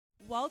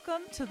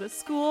Welcome to the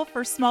School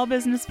for Small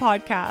Business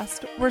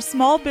podcast, where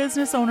small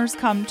business owners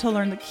come to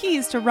learn the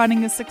keys to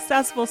running a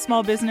successful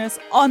small business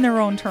on their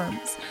own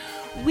terms.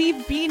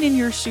 We've been in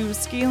your shoes,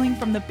 scaling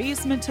from the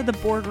basement to the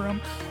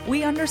boardroom.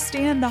 We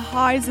understand the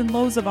highs and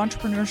lows of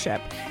entrepreneurship.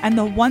 And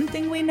the one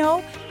thing we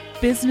know,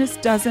 business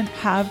doesn't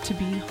have to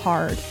be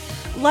hard.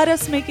 Let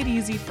us make it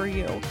easy for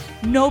you.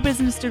 No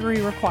business degree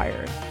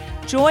required.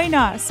 Join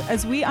us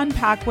as we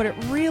unpack what it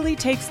really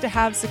takes to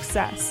have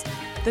success.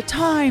 The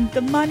time,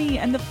 the money,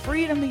 and the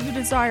freedom that you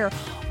desire,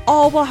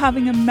 all while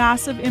having a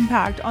massive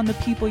impact on the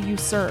people you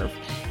serve.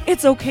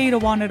 It's okay to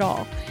want it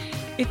all.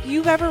 If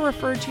you've ever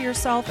referred to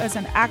yourself as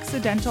an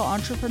accidental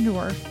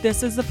entrepreneur,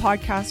 this is the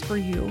podcast for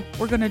you.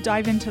 We're going to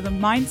dive into the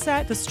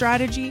mindset, the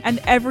strategy,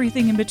 and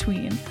everything in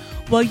between.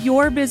 While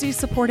you're busy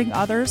supporting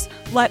others,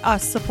 let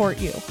us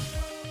support you.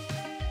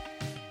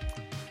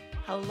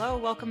 Hello,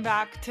 welcome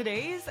back.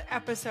 Today's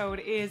episode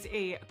is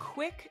a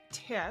quick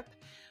tip.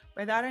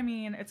 By that, I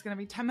mean, it's going to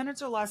be 10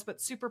 minutes or less, but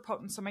super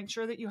potent. So make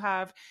sure that you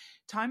have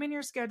time in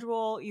your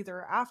schedule,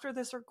 either after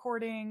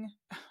listening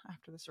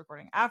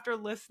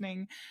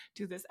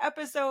to this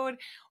episode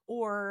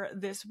or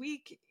this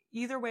week.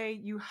 Either way,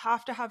 you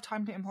have to have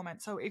time to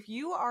implement. So if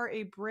you are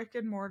a brick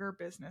and mortar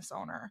business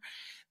owner,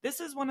 this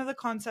is one of the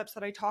concepts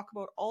that I talk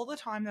about all the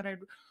time that I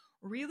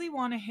really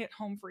want to hit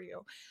home for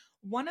you.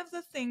 One of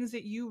the things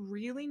that you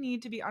really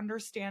need to be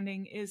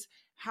understanding is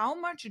how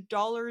much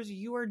dollars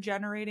you are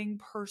generating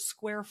per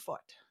square foot.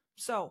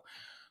 So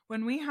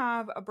when we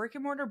have a brick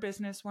and mortar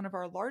business, one of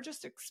our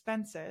largest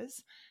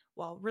expenses,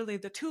 well, really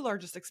the two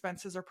largest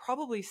expenses are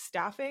probably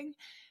staffing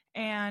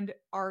and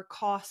our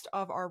cost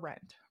of our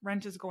rent.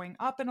 Rent is going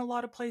up in a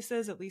lot of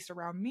places, at least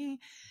around me.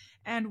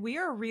 And we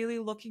are really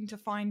looking to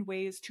find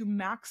ways to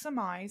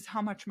maximize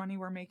how much money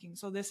we're making.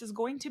 So this is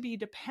going to be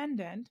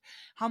dependent.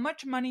 How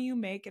much money you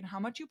make and how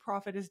much you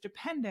profit is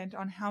dependent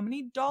on how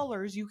many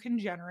dollars you can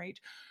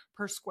generate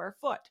per square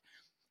foot.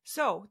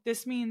 So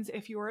this means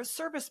if you are a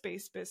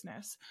service-based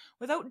business,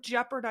 without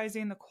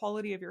jeopardizing the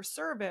quality of your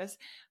service,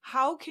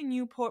 how can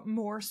you put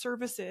more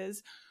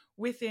services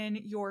within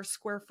your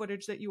square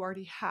footage that you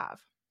already have?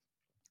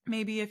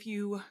 Maybe if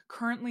you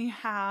currently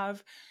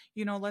have,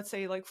 let's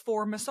say like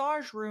 4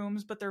 massage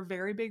rooms, but they're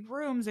very big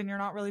rooms and you're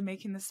not really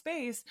making the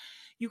space,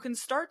 you can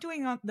start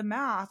doing the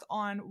math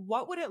on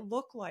what would it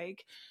look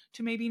like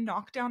to maybe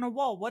knock down a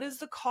wall. What is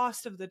the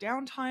cost of the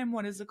downtime?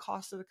 What is the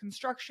cost of the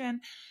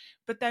construction?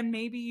 But then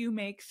maybe you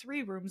make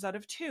 3 rooms out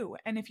of 2.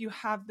 And if you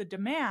have the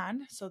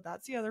demand, so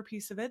that's the other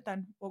piece of it,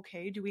 then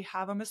okay, do we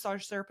have a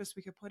massage therapist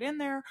we could put in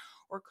there,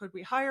 or could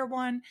we hire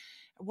one?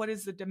 What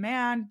is the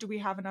demand? Do we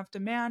have enough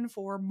demand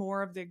for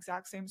more of the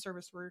exact same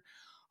service we're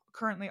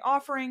currently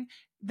offering?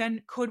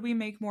 Then could we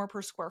make more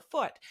per square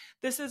foot?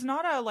 This is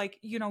not a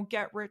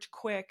get rich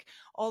quick,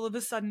 all of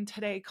a sudden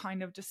today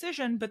kind of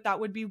decision, but that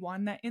would be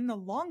one that in the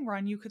long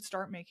run, you could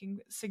start making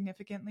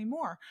significantly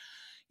more.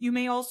 You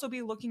may also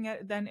be looking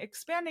at then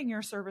expanding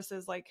your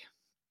services. Like,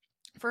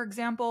 for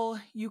example,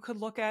 you could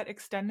look at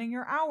extending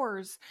your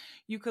hours.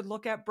 You could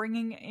look at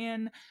putting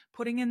in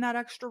that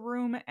extra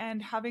room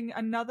and having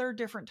another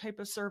different type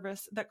of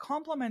service that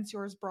complements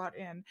yours brought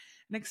in, and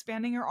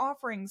expanding your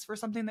offerings for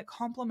something that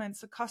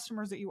complements the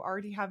customers that you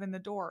already have in the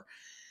door.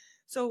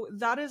 So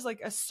that is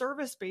like a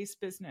service-based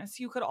business.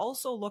 You could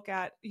also look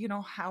at,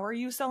 how are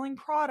you selling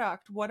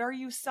product? What are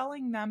you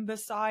selling them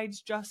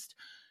besides just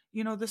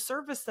the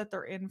service that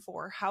they're in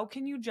for? How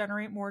can you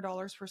generate more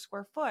dollars per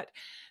square foot?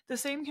 The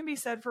same can be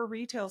said for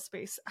retail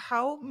space.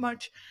 How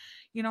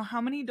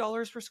many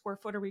dollars per square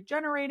foot are we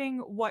generating?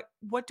 What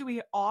do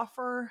we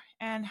offer,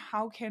 and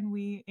how can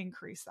we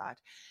increase that?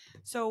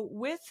 So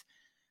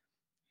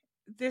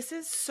this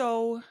is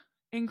so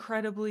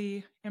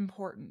incredibly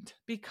important,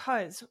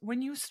 because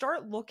when you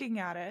start looking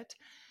at it,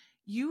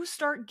 you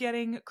start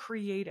getting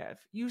creative.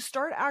 You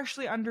start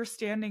actually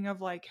understanding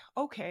of like,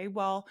 okay,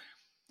 well,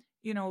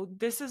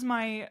 this is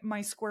my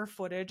square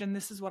footage and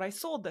this is what I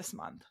sold this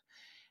month.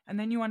 And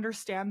then you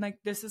understand like,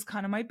 this is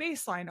kind of my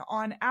baseline.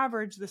 On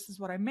average, this is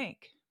what I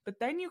make. But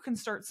then you can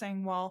start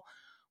saying, well,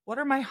 what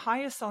are my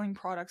highest selling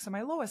products and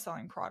my lowest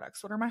selling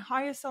products? What are my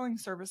highest selling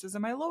services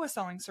and my lowest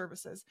selling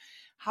services?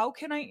 How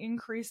can I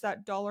increase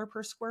that dollar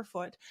per square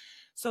foot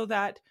so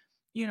that,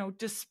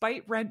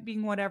 despite rent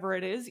being whatever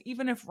it is,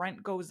 even if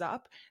rent goes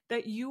up,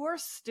 that you are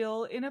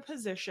still in a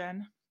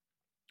position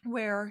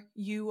where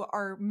you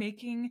are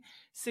making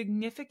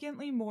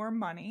significantly more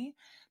money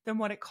than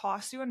what it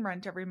costs you in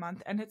rent every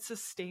month, and it's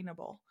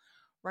sustainable,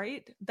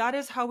 right? That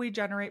is how we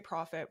generate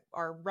profit.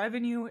 Our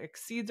revenue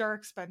exceeds our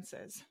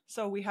expenses.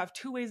 So we have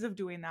 2 ways of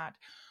doing that.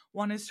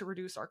 One is to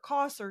reduce our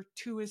costs, or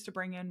 2 is to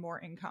bring in more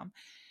income.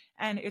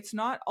 And it's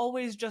not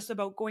always just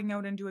about going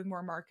out and doing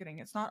more marketing.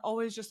 It's not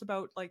always just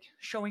about like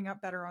showing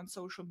up better on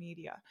social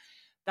media.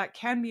 That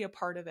can be a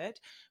part of it,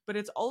 but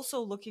it's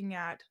also looking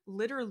at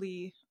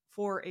literally,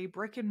 for a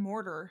brick and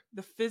mortar,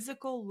 the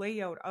physical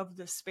layout of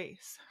the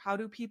space. How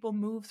do people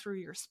move through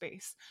your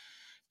space?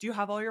 Do you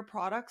have all your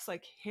products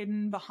like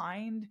hidden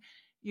behind,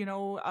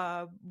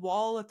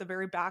 wall at the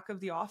very back of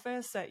the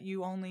office that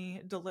you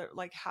only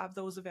have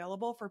those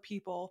available for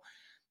people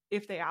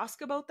if they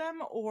ask about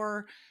them?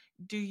 Or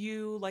do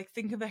you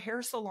think of a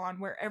hair salon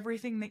where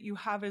everything that you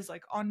have is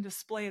on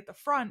display at the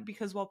front,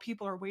 because while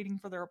people are waiting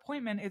for their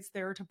appointment, it's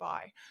there to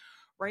buy,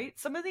 right?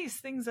 Some of these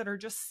things that are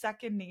just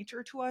second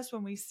nature to us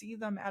when we see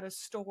them at a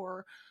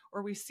store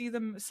or we see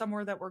them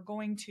somewhere that we're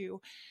going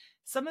to,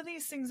 some of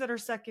these things that are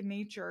second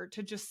nature,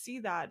 to just see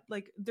that,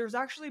 there's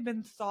actually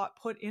been thought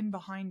put in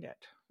behind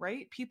it,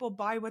 right? People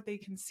buy what they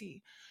can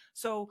see.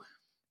 So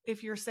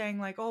if you're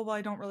saying oh, well,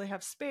 I don't really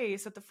have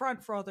space at the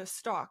front for all this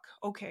stock.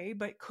 Okay,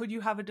 but could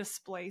you have a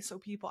display so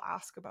people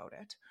ask about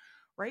it,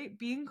 right?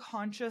 Being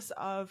conscious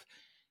of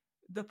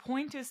the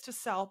point is to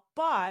sell,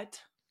 but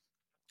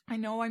I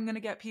know I'm going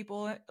to get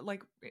people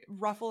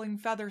ruffling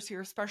feathers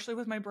here, especially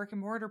with my brick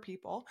and mortar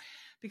people,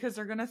 because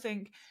they're going to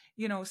think,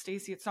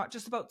 Stacey, it's not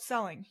just about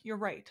selling. You're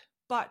right.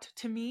 But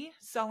to me,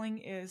 selling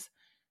is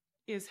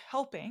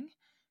helping,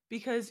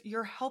 because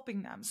you're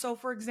helping them. So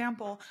for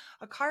example,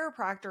 a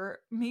chiropractor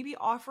may be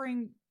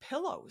offering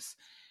pillows.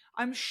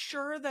 I'm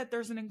sure that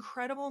there's an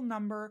incredible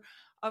number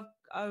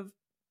of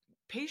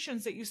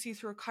patients that you see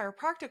through a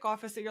chiropractic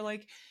office that you're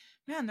like,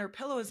 man, their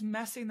pillow is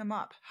messing them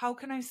up. How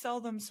can I sell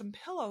them some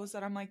pillows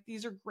that I'm like,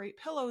 these are great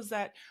pillows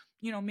that,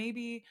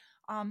 maybe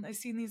I've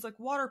seen these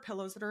water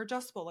pillows that are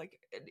adjustable,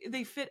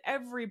 they fit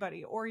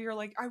everybody. Or you're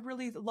like, I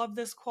really love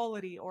this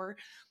quality. Or,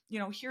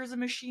 here's a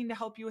machine to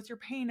help you with your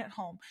pain at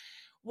home.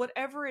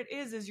 Whatever it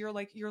is you're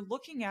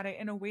looking at it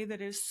in a way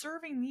that is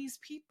serving these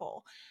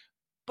people,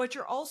 but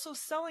you're also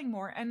selling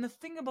more. And the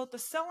thing about the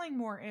selling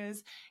more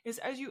is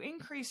as you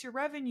increase your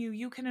revenue,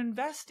 you can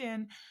invest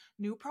in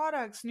new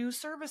products, new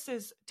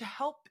services to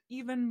help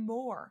even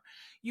more.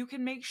 You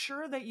can make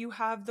sure that you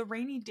have the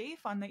rainy day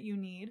fund that you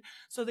need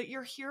so that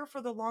you're here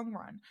for the long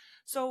run.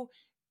 So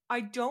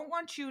I don't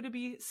want you to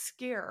be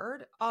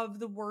scared of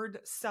the word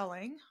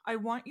selling. I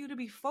want you to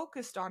be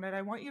focused on it.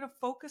 I want you to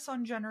focus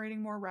on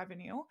generating more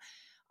revenue.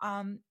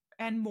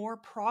 And more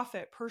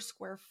profit per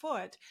square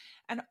foot,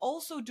 and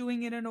also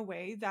doing it in a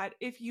way that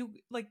if you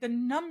the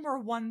number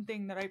one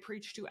thing that I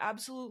preach to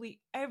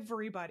absolutely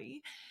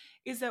everybody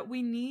is that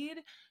we need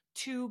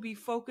to be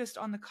focused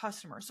on the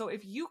customer. So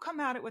if you come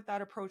at it with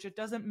that approach, it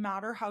doesn't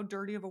matter how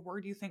dirty of a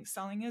word you think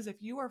selling is.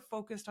 If you are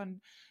focused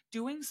on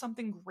doing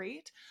something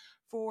great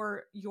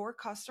for your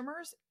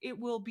customers, it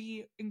will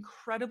be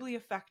incredibly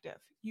effective.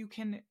 You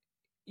can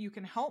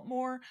help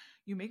more,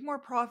 you make more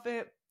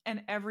profit,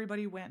 and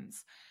everybody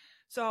wins.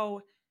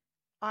 So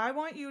I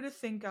want you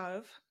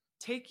to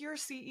take your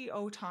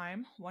CEO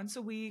time once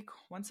a week,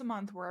 once a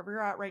month, wherever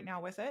you're at right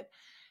now with it,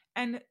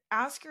 and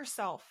ask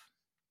yourself,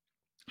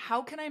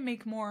 how can I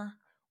make more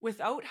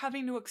without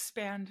having to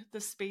expand the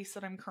space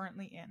that I'm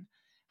currently in?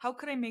 How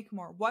could I make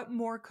more? What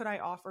more could I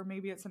offer?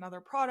 Maybe it's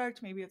another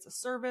product, maybe it's a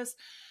service,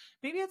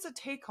 maybe it's a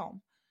take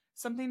home,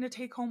 something to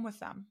take home with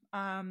them.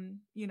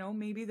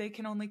 Maybe they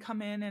can only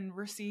come in and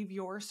receive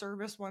your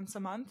service once a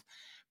month,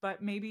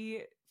 but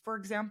maybe, for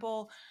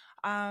example,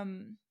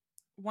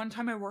 one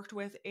time I worked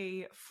with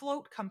a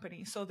float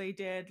company. So they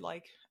did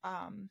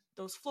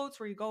those floats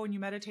where you go and you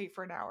meditate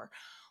for an hour.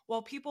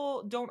 Well,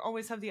 people don't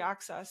always have the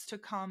access to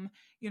come,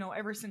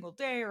 every single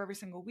day or every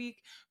single week,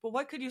 but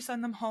what could you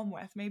send them home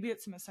with? Maybe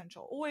it's some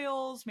essential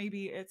oils.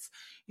 Maybe it's,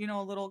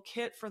 a little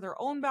kit for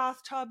their own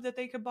bathtub that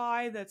they could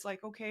buy. That's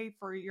okay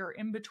for your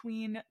in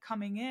between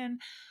coming in.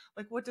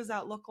 What does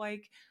that look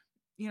like?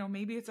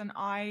 Maybe it's an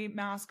eye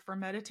mask for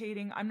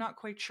meditating. I'm not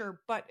quite sure,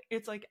 but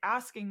it's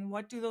asking,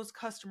 what do those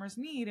customers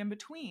need in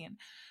between?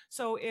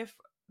 So if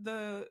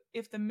the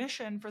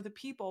mission for the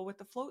people with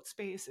the float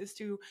space is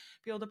to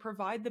be able to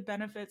provide the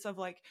benefits of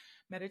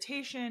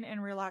meditation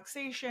and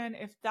relaxation,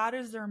 if that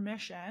is their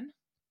mission,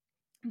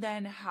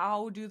 then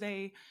how do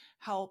they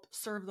help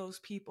serve those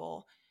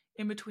people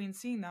in between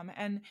seeing them?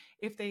 And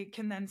if they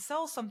can then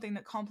sell something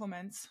that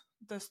complements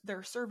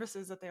their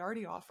services that they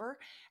already offer,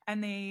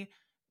 and they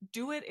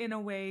do it in a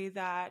way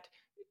that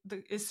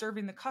is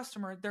serving the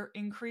customer, they're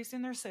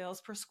increasing their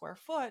sales per square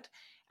foot,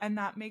 and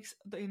that makes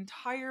the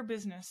entire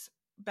business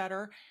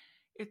better.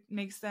 It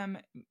makes them,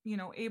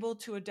 able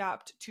to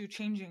adapt to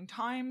changing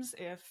times.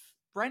 If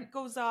rent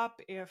goes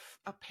up, if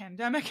a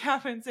pandemic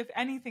happens, if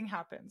anything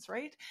happens,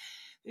 right?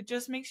 It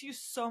just makes you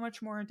so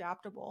much more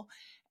adaptable.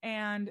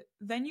 And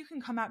then you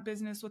can come at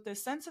business with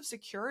this sense of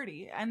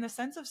security and the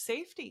sense of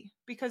safety,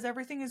 because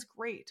everything is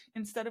great,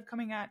 instead of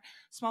coming at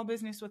small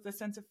business with a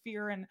sense of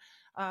fear and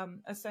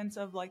a sense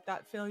of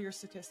that failure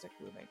statistic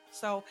looming.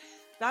 So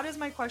that is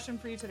my question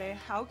for you today.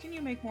 How can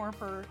you make more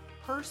per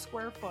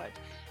square foot,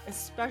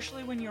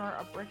 especially when you're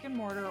a brick and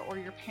mortar or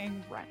you're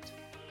paying rent?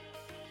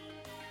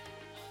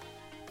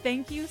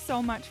 Thank you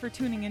so much for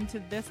tuning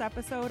into this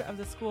episode of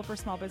the School for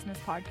Small Business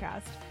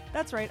podcast.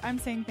 That's right, I'm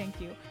saying thank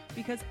you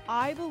because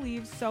I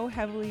believe so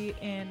heavily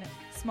in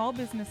small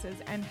businesses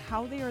and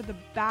how they are the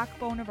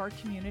backbone of our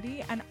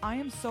community. And I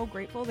am so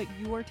grateful that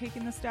you are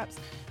taking the steps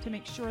to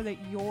make sure that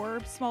your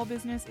small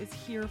business is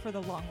here for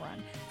the long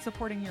run,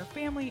 supporting your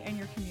family and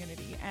your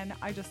community. And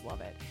I just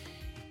love it.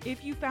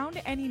 If you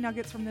found any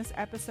nuggets from this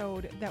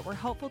episode that were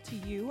helpful to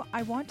you,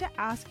 I want to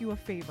ask you a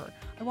favor.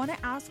 I want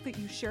to ask that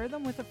you share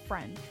them with a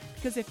friend,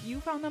 because if you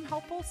found them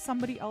helpful,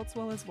 somebody else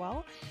will as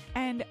well.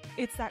 And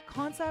it's that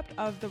concept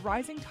of the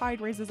rising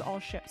tide raises all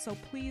ships. So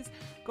please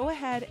go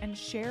ahead and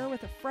share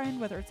with a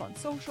friend, whether it's on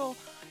social,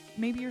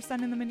 maybe you're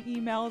sending them an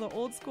email the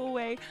old school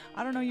way.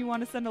 I don't know, you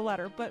want to send a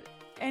letter, but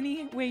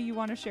any way you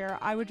want to share,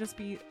 I would just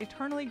be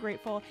eternally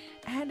grateful.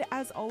 And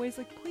as always,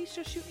 please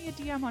just shoot me a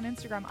DM on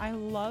Instagram. I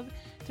love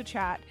to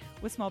chat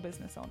with small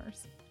business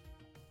owners.